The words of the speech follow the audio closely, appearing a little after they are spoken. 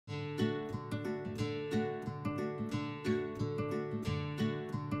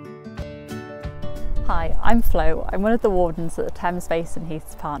Hi, I'm Flo. I'm one of the wardens at the Thames Basin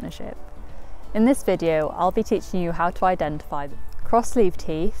Heaths Partnership. In this video, I'll be teaching you how to identify cross-leaved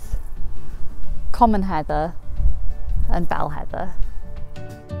heath, common heather and bell heather.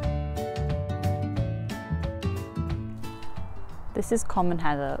 This is common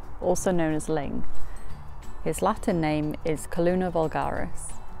heather, also known as ling. His Latin name is Calluna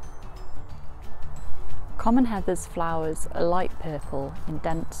vulgaris. Common heather's flowers are light purple in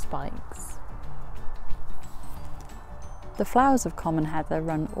dense spikes. The flowers of common heather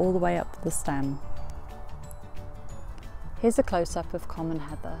run all the way up the stem. Here's a close-up of common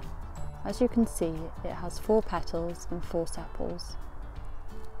heather. As you can see, it has 4 petals and 4 sepals.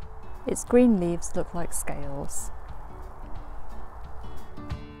 Its green leaves look like scales.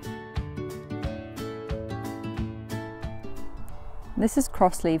 This is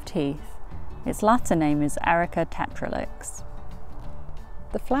cross-leaved heath. Its Latin name is Erica tetralix.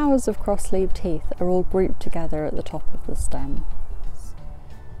 The flowers of cross-leaved heath are all grouped together at the top of the stem.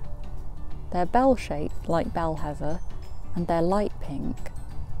 They're bell-shaped like bell heather, and they're light pink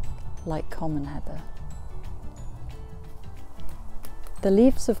like common heather. The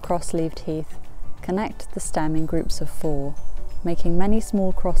leaves of cross-leaved heath connect the stem in groups of 4, making many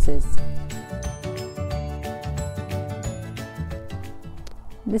small crosses.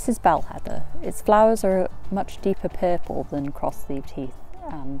 This is bell heather. Its flowers are a much deeper purple than cross-leaved heath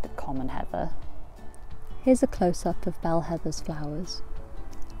and common heather. Here's a close-up of bell heather's flowers.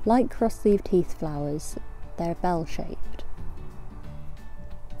 Like cross-leaved heath flowers, they're bell-shaped.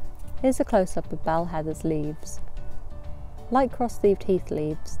 Here's a close-up of bell heather's leaves. Like cross-leaved heath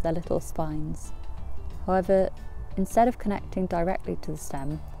leaves, they're little spines. However, instead of connecting directly to the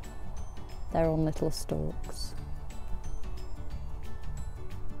stem, they're on little stalks.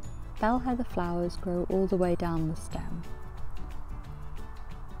 Bell heather flowers grow all the way down the stem.